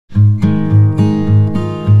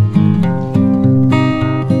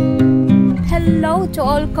to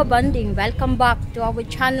all kabanding, welcome back to our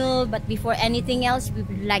channel. But before anything else, we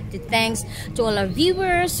would like to thanks to all our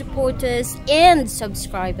viewers, supporters and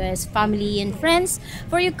subscribers, family and friends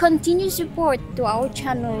for your continued support to our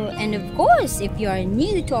channel. And of course, if you are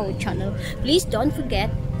new to our channel, please don't forget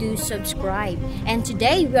to subscribe. And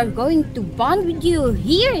today we are going to bond with you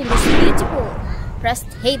here in this beautiful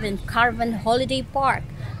Presthaven Haven Holiday Park,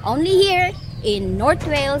 only here in North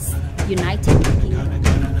Wales, United Kingdom.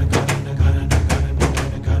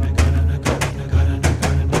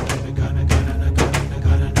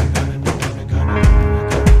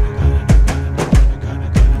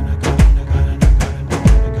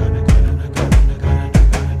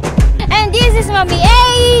 And this is Mommy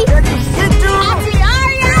A. Auntie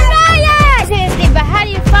Arlene. This is the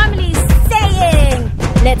Bahadi family saying,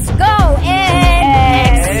 let's go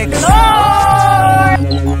and explore.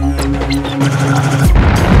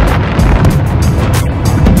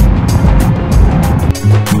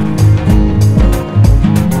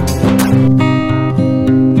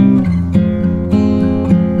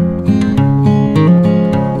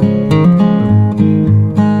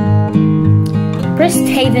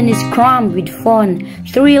 Presthaven is crammed with fun,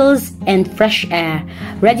 thrills and fresh air,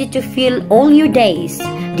 ready to fill all your days.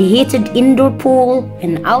 The heated indoor pool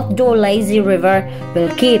and outdoor lazy river will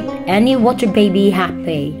keep any water baby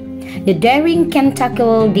happy. The daring can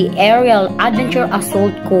tackle the aerial adventure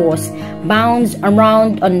assault course, bounce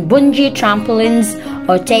around on bungee trampolines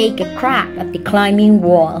or take a crack at the climbing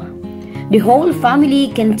wall. The whole family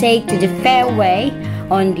can take to the fairway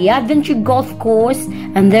on the adventure golf course,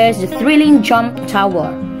 and there's the thrilling jump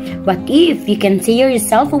tower. But if you can tear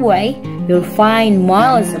yourself away, you'll find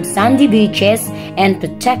miles of sandy beaches and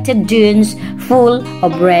protected dunes full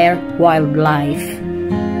of rare wildlife.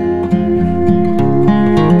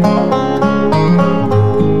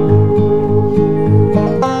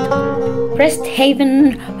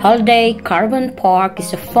 Presthaven Holiday Caravan Park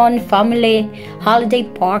is a fun family holiday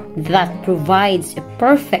park that provides a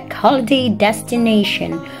perfect holiday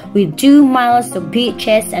destination with 2 miles of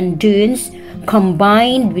beaches and dunes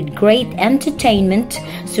combined with great entertainment,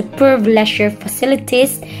 superb leisure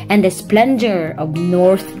facilities, and the splendor of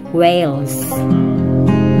North Wales.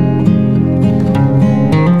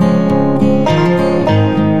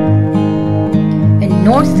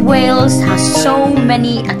 North Wales has so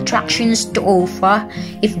many attractions to offer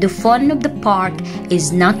if the fun of the park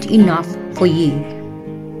is not enough for you.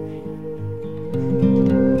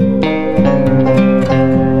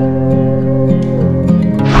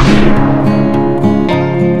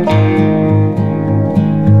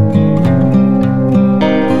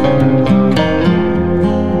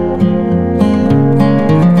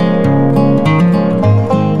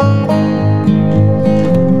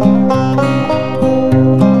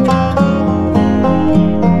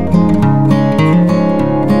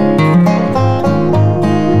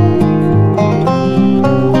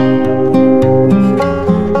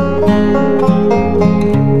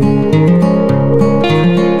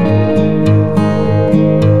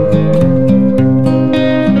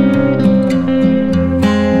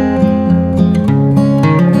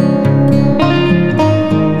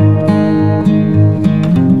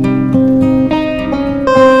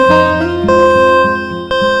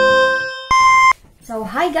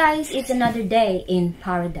 It's another day in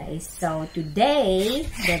paradise. So today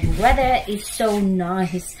the weather is so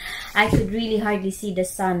nice. I could really hardly see the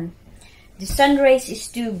sun. The sun rays is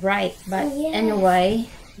too bright, but anyway,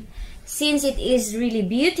 since it is really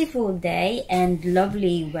beautiful day and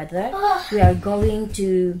lovely weather, we are going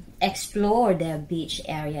to explore the beach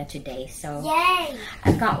area today. So I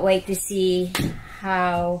can't wait to see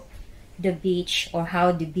how the beach or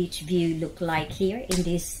how the beach view look like here in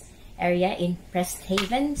this area in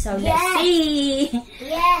Presthaven. So let's see.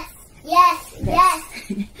 Yes.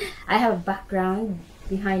 I have a background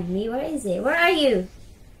behind me. Where is it? Where are you?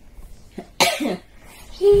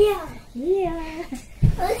 Here.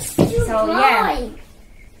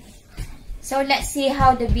 So let's see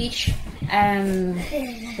how the beach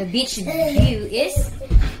view is.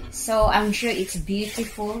 So I'm sure it's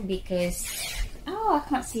beautiful because I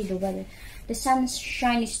can't see the weather. The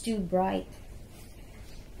sunshine is too bright.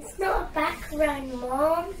 It's not a background,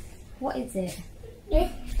 Mom. What is it?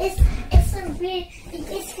 It's a weird.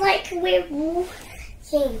 It's like we're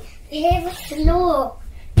walking. Here's a floor.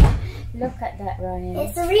 Look at that, Ryan.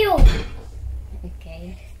 It's real.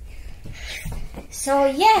 Okay.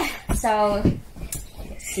 So so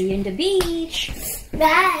see you in the beach.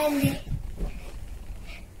 Bye.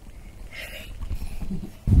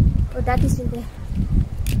 Oh, that is in there.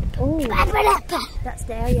 Oh, that's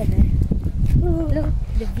the area there.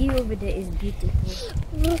 Look, The view over there is beautiful.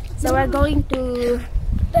 So we're going to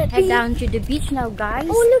head down to the beach now, guys.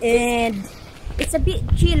 And it's a bit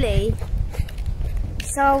chilly.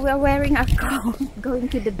 So we're wearing our coat going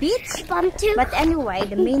to the beach. But anyway,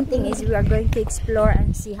 the main thing is we are going to explore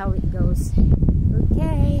and see how it goes.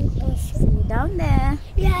 Okay, see you down there.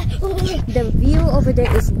 Yeah. The view over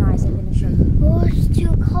there is nice. I'm gonna show you. Oh, it's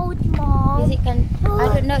too cold, Mom.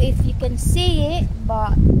 I don't know if you can see it,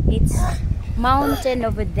 but it's mountain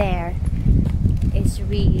over there. It's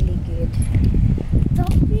really good.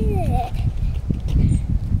 Stop it.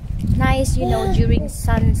 Nice, you know, during is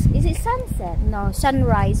it sunset? No,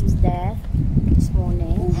 sunrise was there this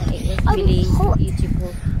morning. It was really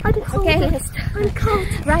beautiful. I'm cold. Okay, I'm cold.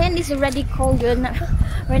 Ryan is already cold. We're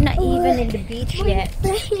not even in the beach yet.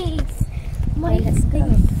 Please. Okay, let's go.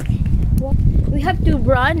 We have to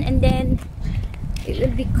run and then it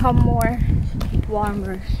will become more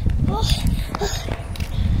warmer.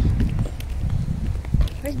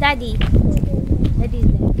 Where's Daddy? Daddy's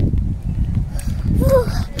there.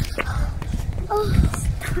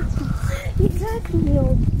 You got me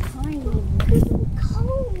all the time. I'm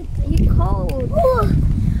cold. You're cold.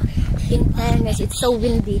 In fairness, it's so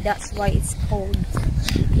windy. That's why it's cold.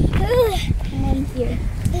 Come on here.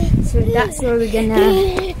 So that's where we're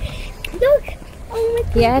gonna. Look. Oh my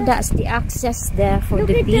God. Yeah, that's the access there for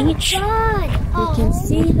the beach. You can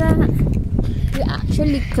see that. We're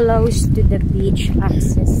actually close to the beach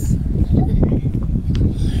access.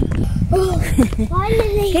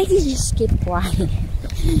 Finally. Can you just keep quiet?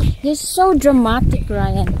 You're so dramatic,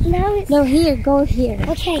 Ryan. No, here, go here.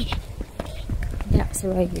 Okay. That's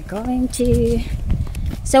where you're going to.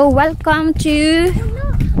 So welcome to.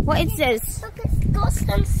 What it says? Look, it's got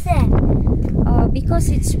sunset. Because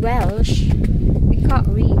it's Welsh, we can't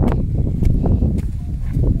read.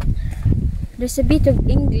 There's a bit of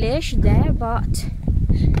English there, but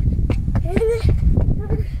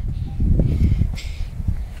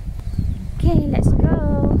okay, let's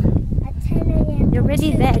go. At 10 a.m. They're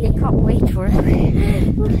already there. They can't wait for it.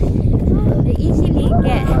 They easily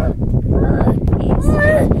get.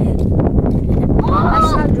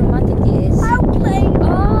 That's how dramatic it is. Help me.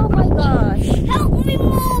 Oh my gosh! Help me,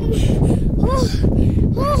 Mom.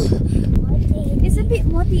 It's a bit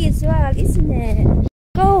muddy as well, isn't it?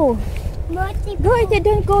 Go! Muddy. Go ahead,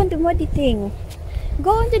 don't go on the muddy thing.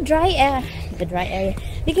 Go on the dry air. The dry area.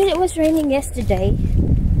 Because it was raining yesterday.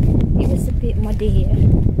 It was a bit muddy here.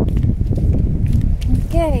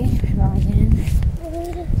 Okay, Ryan.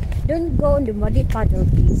 Don't go on the muddy puddle,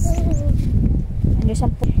 please. And there's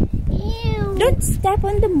some. Ew. Don't step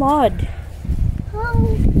on the mud.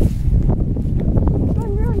 Oh.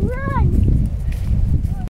 Run.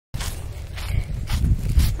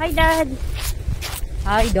 Hi, Dad.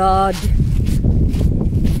 Hi, Dad. You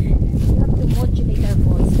have to modulate our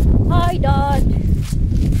voice. Hi, Dad.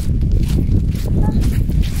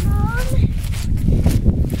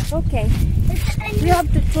 Okay. We have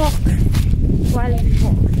to talk while we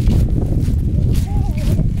walk.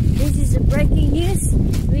 This is a breaking news.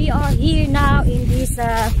 We are here now in this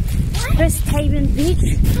Presthaven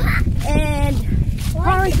beach, and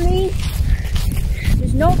currently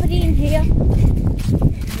there's nobody in here.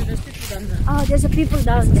 Oh, there's a people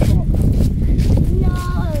down there. No.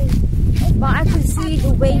 But I can see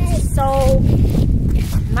the waves, so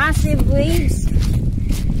massive waves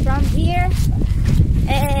from here,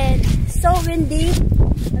 and so windy.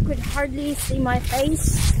 I could hardly see my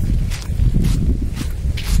face.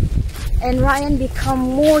 And Ryan become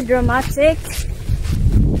more dramatic,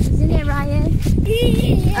 isn't it, Ryan?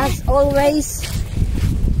 Yeah. As always.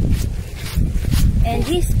 And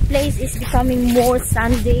this place is becoming more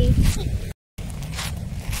sandy.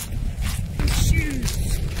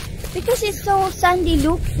 Shoes. Because it's so sandy,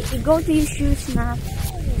 look, you go to your shoes now.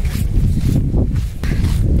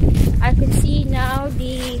 I can see now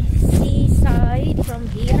the seaside from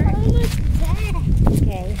here.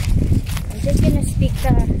 Okay. I'm just gonna speak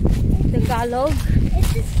Tagalog,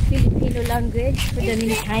 Filipino language for the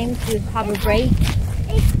meantime to have a break.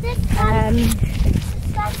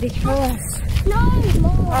 Because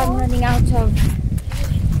I'm running out of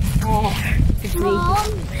air to breathe. Mom,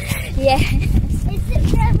 Yeah. is it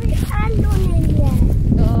very alone in here?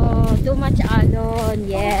 Oh, too much alon.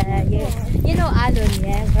 Yeah. You know alon,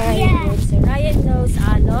 yeah? Very Yeah. good. So Ryan knows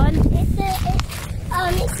alon.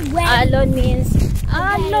 It's wet. Alon means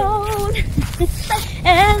alone.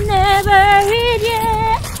 And never hit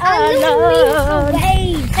yet. Alone.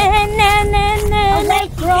 And I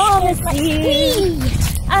promise you.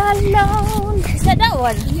 Alone. Is that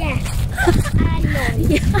one? Yes. Alone.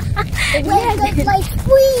 Yeah. Where's my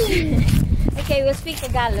queen? Okay, we'll speak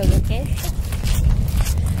Tagalog, okay?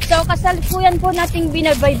 So kasalukuyan po nating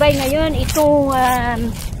binabaybay ngayon itong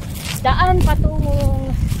daan patungong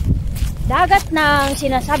dagat ng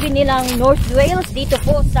sinasabi nilang North Wales dito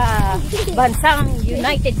po sa bansang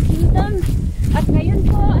United Kingdom. At ngayon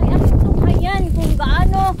po ay aking tunghayan kung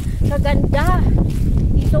gaano kaganda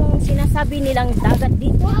itong sinasabi nilang dagat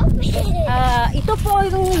dito. Ito po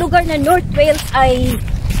yung lugar na North Wales ay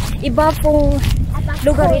iba pong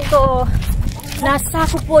lugar ito.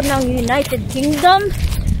 Nasako po ng United Kingdom.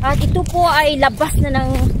 At ito po ay labas na ng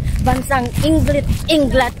bansang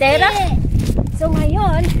Inglaterra. So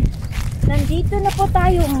ngayon, nandito na po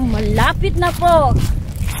tayo. Malapit na po.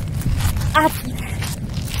 At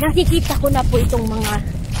nakikita ko na po itong mga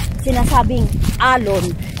sinasabing alon.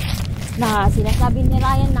 Na sinasabi ni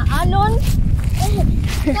Ryan na alon.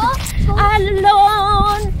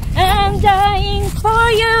 Alone, I'm dying for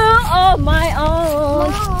you on my own.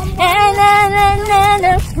 And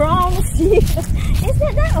I promise you. Is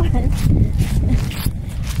that one?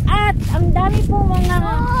 At ang dami po mga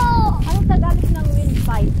anong Tagalog ng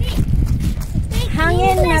windpipe?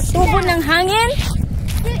 Hangin na tubo ng hangin?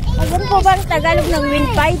 Ano po ba ang Tagalog ng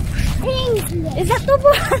windpipe? Is that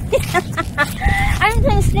tubo? I'm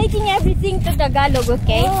translating everything to Tagalog,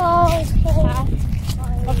 okay?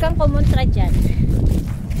 Huwag kang kumontra dyan.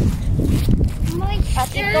 At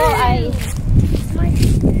ito ay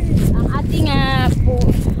ang ating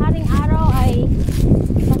haring araw ay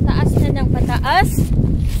pataas na ng pataas.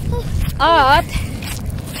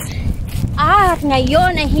 At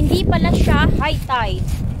ngayon ay hindi pala siya high tide.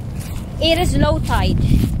 It is low tide.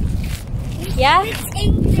 Yeah?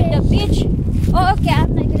 The beach. Oh, okay.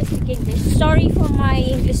 I'm not gonna speak English. Sorry for my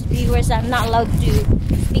English viewers. I'm not allowed to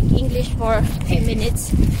speak English for a few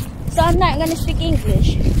minutes. So I'm not gonna speak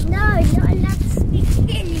English. No, you're not allowed to speak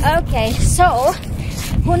English. Okay, so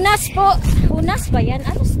hunas po. Hunas ba yan?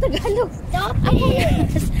 Ano sa Tagalog?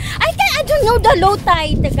 I don't know the low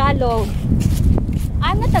tide Tagalog.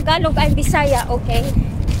 I'm not Tagalog, I'm Bisaya, okay?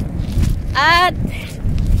 At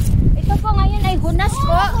ito po ngayon ay hunas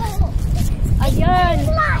po. Ayan.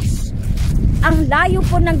 Ang layo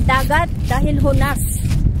po ng dagat dahil hunas.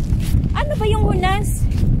 Ano ba yung hunas?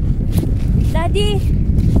 Daddy?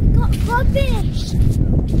 Rubbish.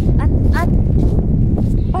 At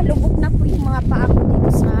palubog na po yung mga paa ko dito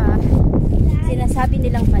sa sinasabi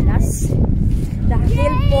nilang balas.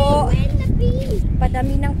 Dahil po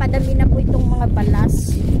padami na po itong mga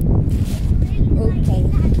balas. Okay.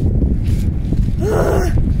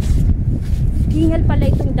 Hingal pala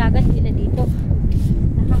itong dagat nila dito.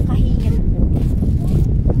 Nakakahingal po.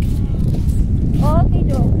 Okay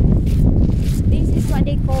do. This is what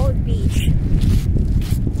they call beach.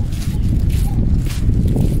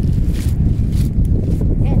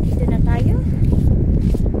 And dito na tayo.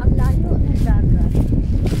 Ang layo ng dagat.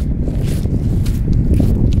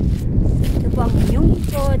 Ito po ang inyong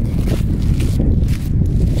likod.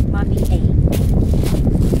 Mommy A.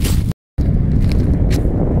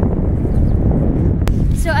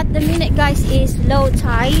 So at the minute guys is low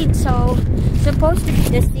tide. So supposed to be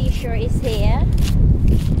the seashore is here.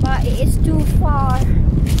 But it is too far.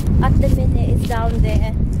 At the minute it's down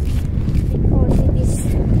there. Because it is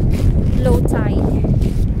low tide.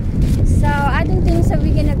 So I don't think so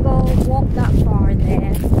we're gonna go walk that far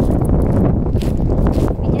there.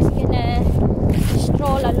 We're just gonna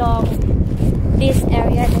stroll along this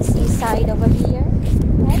area, the seaside over here.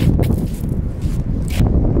 Okay?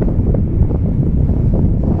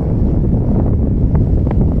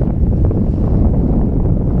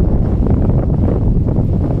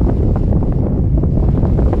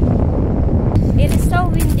 It is so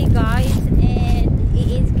windy guys, and it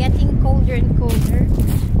is getting colder and colder.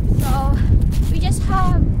 So we just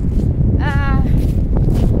have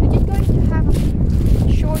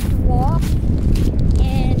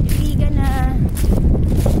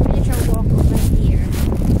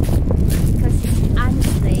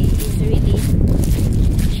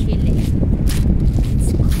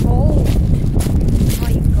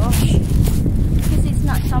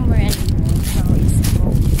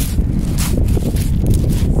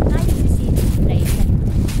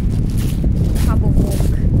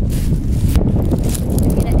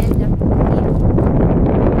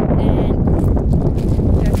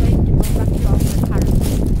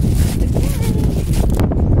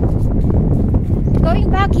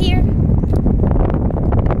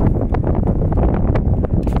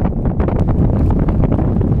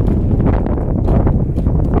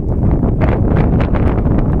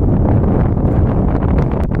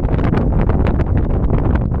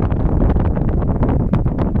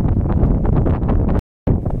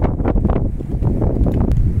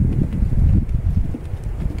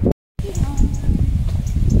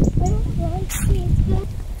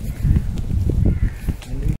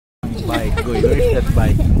Bike, go. Where is that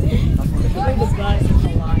bike?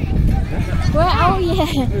 Well, oh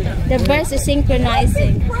yeah, the birds are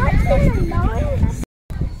synchronizing.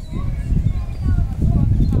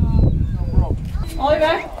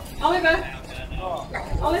 Oliver, Oliver,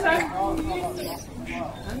 Oliver.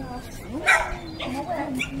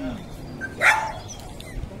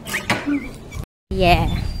 Yeah,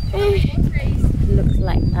 looks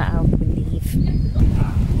like that, I believe.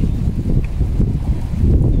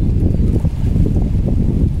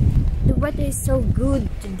 The weather is so good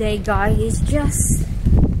today, guys. It's just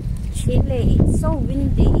chilly. It's so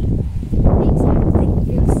windy. Makes everything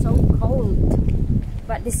feel so cold.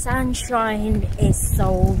 But the sunshine is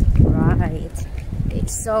so bright.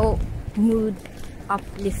 It's so mood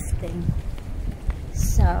uplifting.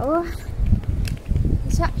 So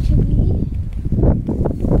it's actually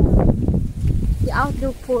the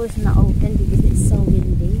outdoor pool is not open because it's so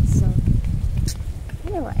windy. So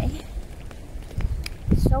anyway,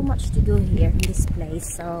 so much to do here in this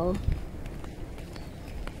place. So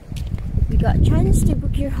if you got a chance to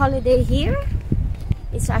book your holiday here,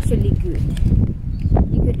 it's actually good.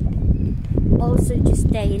 You could also just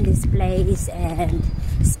stay in this place and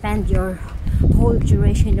spend your whole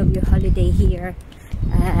duration of your holiday here.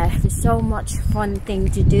 There's so much fun thing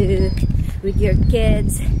to do with your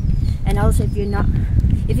kids, and also if you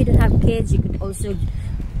don't have kids, you could also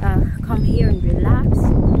come here and relax.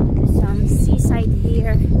 There's some seaside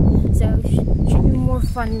here, so it should be more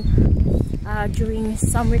fun during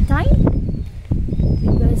summertime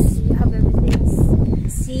because you have everything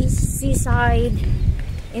seaside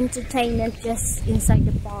entertainment just inside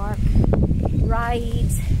the park,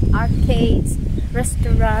 rides, arcades,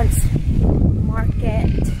 restaurants, market.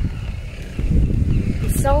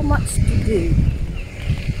 There's so much to do,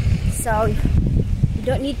 so you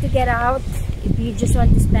don't need to get out if you just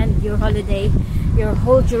want to spend your holiday, your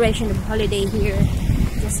whole duration of holiday here,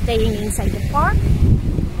 just staying inside the park.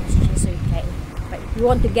 It's just okay. But if you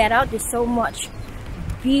want to get out, there's so much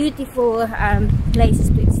beautiful places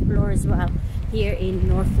to explore as well here in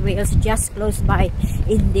North Wales, just close by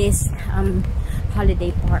in this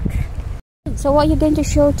holiday park. So what are you going to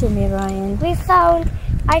show to me, Ryan? I found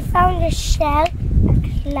a shell, a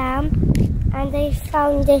clam, and I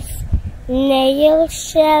found this nail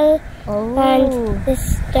shell and the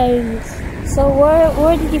stones. So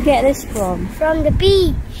where did you get this from? From the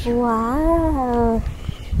beach. Wow.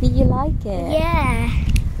 Did you like it? Yeah.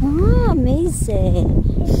 Oh, amazing.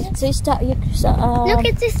 So you start look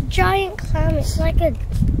at this giant clam. It's like the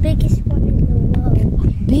biggest one in the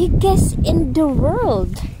world. Biggest in the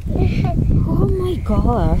world? Oh my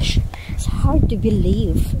gosh. It's hard to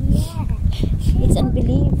believe. Yeah. It's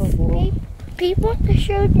unbelievable. People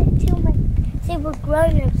showed it to me. They were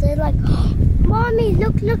grown-ups. They're like, Mommy,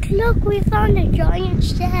 look, we found a giant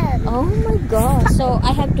shell. Oh my gosh. So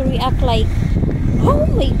I have to react like, oh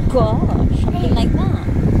my gosh. Something like that.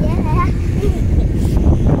 Yeah.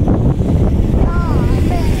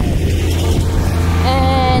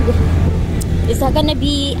 And is that gonna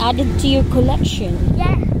be added to your collection?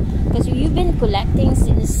 Yeah. Because you've been collecting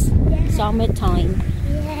since summertime.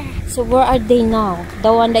 Yeah. So where are they now?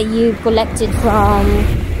 The one that you collected from,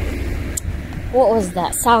 what was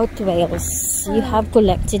that? South Wales. You have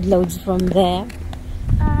collected loads from there.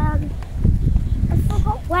 I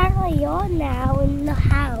forgot where they are now in the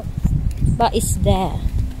house. But it's there.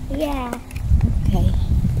 Yeah. Okay.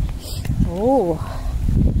 Oh.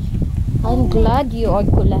 I'm glad you are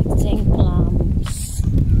collecting clams.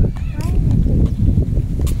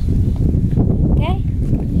 Okay?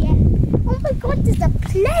 Yeah. Oh my god, there's a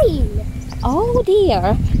plane! Oh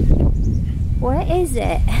dear. Where is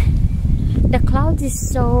it? The cloud is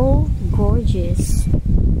so gorgeous,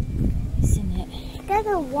 isn't it? There's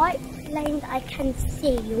a white plane that I can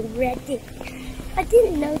see already. I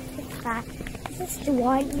didn't notice that. Is this the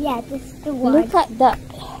one? Yeah, this is the one. Look at that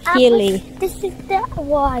hilly. This is the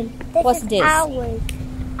one. What's this? Ours.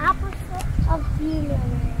 Opposite of Viewers.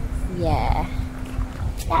 Yeah.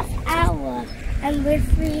 That's ours. And we're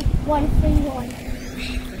 131.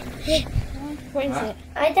 Where is it?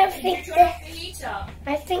 I don't think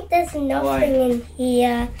I think there's nothing in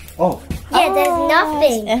here. Oh. Yeah, there's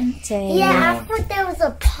nothing. It's empty. Yeah, I thought there was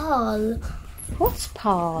a pearl. What's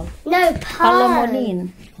pearl? No, pearl.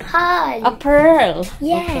 Palamonin. Pearl. A pearl.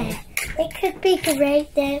 Yeah. Okay. It could be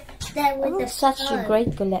great there with the Such pearl. a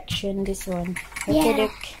great collection, this one. Yeah. Okay,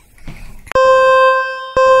 look.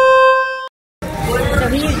 So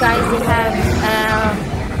here guys, they have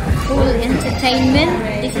full entertainment.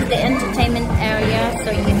 This is the entertainment area.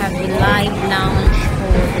 So you have the live lounge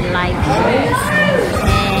for the live shows.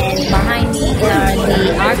 And behind me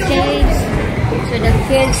So the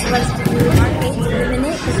kids wants to do arcade for a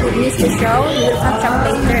minute because we missed the show. We'll catch up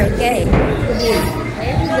later, okay?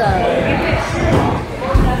 There we go.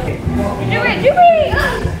 Do it!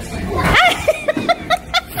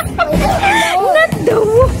 Not the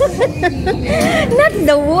wall! Not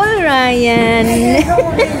the wall, Ryan!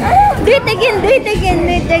 Do it again!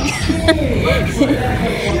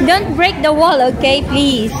 Don't break the wall, okay,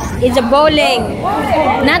 please? It's a bowling,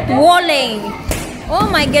 not walling. Oh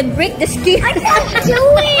my god, break the skin. I can't do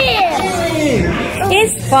it.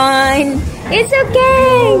 It's fine. It's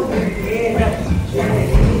okay.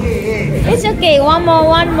 It's okay. One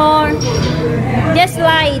more. Just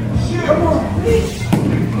slide.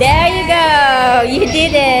 There you go. You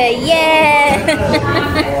did it. Yeah.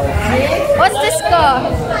 What's the score?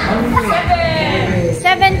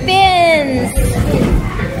 7 pins.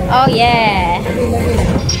 Oh yeah.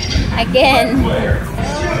 Again.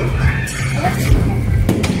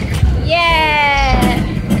 Yeah.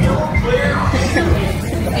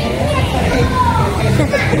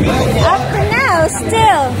 Up to now,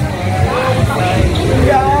 still.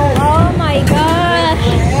 Oh my gosh.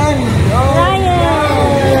 Ryan.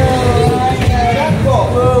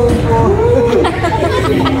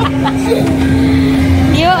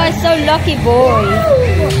 You are so lucky, boy.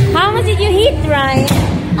 How much did you hit, Ryan?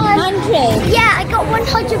 100. Yeah, I got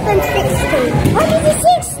 160.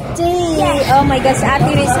 160. Yeah. Oh my gosh,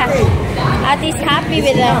 Ati is happy. Ati is happy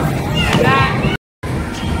with them.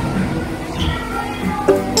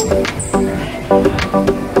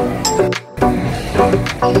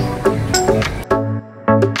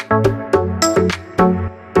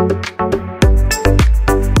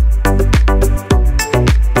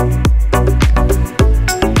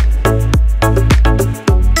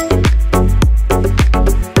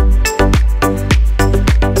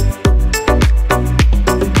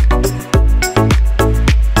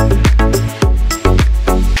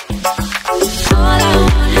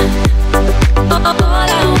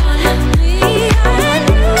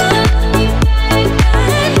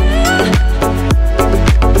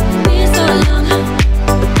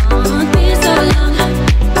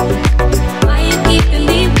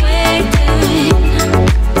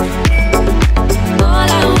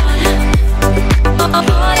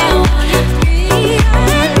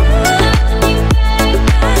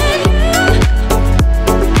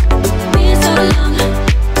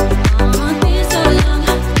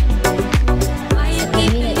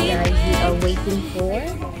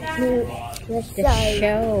 The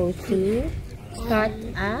show to start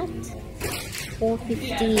at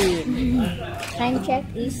 4:15. Time check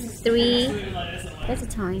is 3. What's the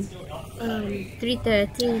time?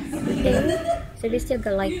 3:30. Okay. So we still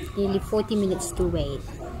got like nearly 40 minutes to wait.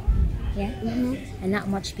 Yeah. And not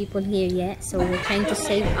much people here yet, so we're trying to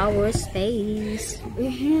save our space.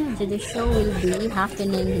 So the show will be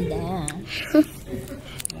happening there.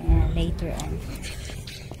 Yeah, later on.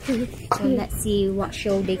 So let's see what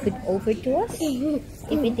show they could offer to us.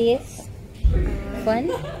 If it is fun,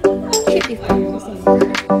 should be fun.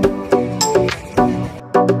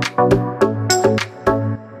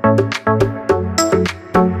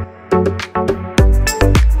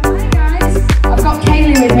 Hi guys, I've got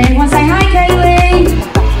Kaylee with me. Everyone say hi, Kaylee.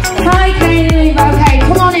 Hi, Kaylee. Okay,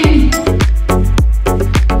 come on in.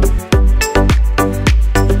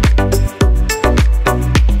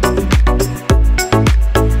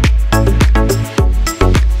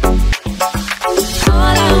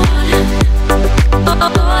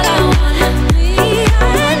 All I want, me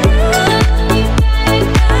and you.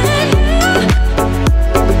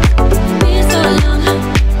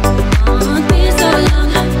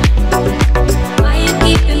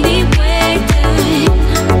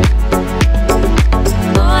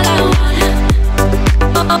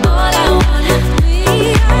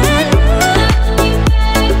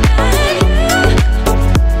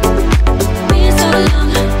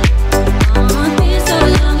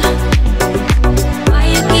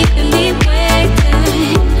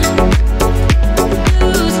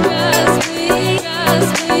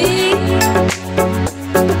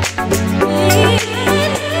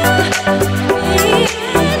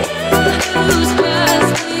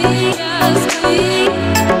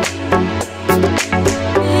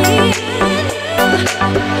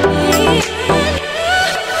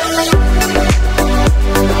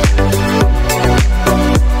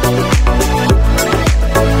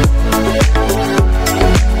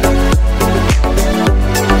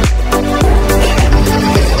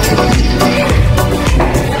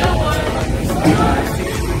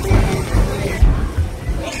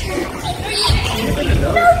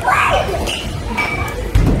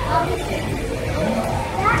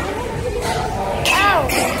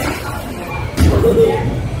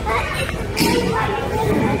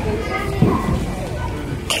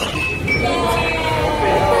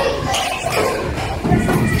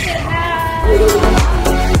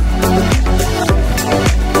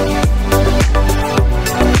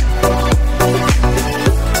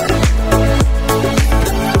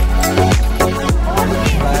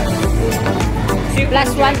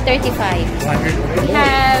 Plus 135. We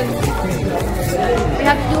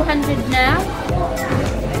have 200 now.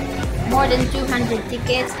 More than 200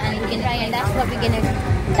 tickets, and we can and that's what we're gonna.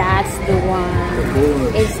 That's the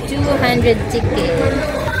one. It's 200 tickets.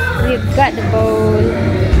 We've got the bowl.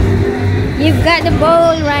 You've got the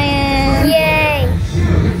bowl, Ryan. Yay!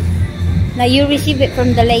 Now you receive it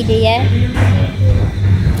from the lady, yeah?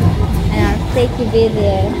 And I'll take your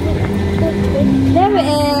video. There it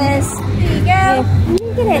is. There you go.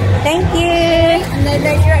 Look at it. Thank you. And then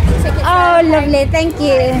there's your extra tickets. Oh, lovely. Thank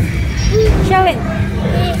you. Show it.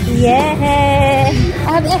 Yeah.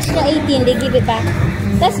 I have extra 18. They give it back.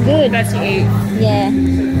 That's good. That's 8. Yeah.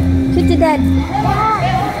 Shoot to that.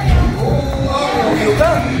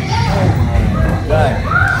 Good.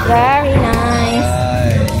 Very nice.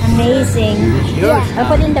 Amazing. Yours. I'll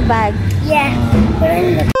put it in the bag. Yeah. Put it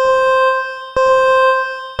in the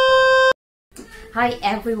Hi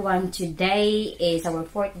everyone, today is our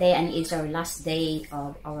 4th day and it's our last day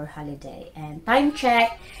of our holiday, and time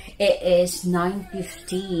check, it is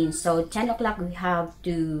 9:15, so 10 o'clock we have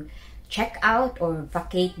to check out or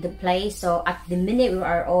vacate the place. So at the minute we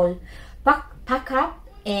are all pack up,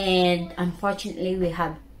 and unfortunately we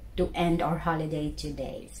have to end our holiday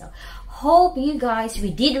today. So hope you guys,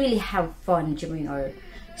 we did really have fun during our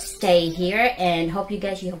stay here, and hope you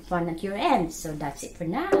guys you have fun at your end. So that's it for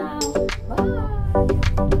now. Bye.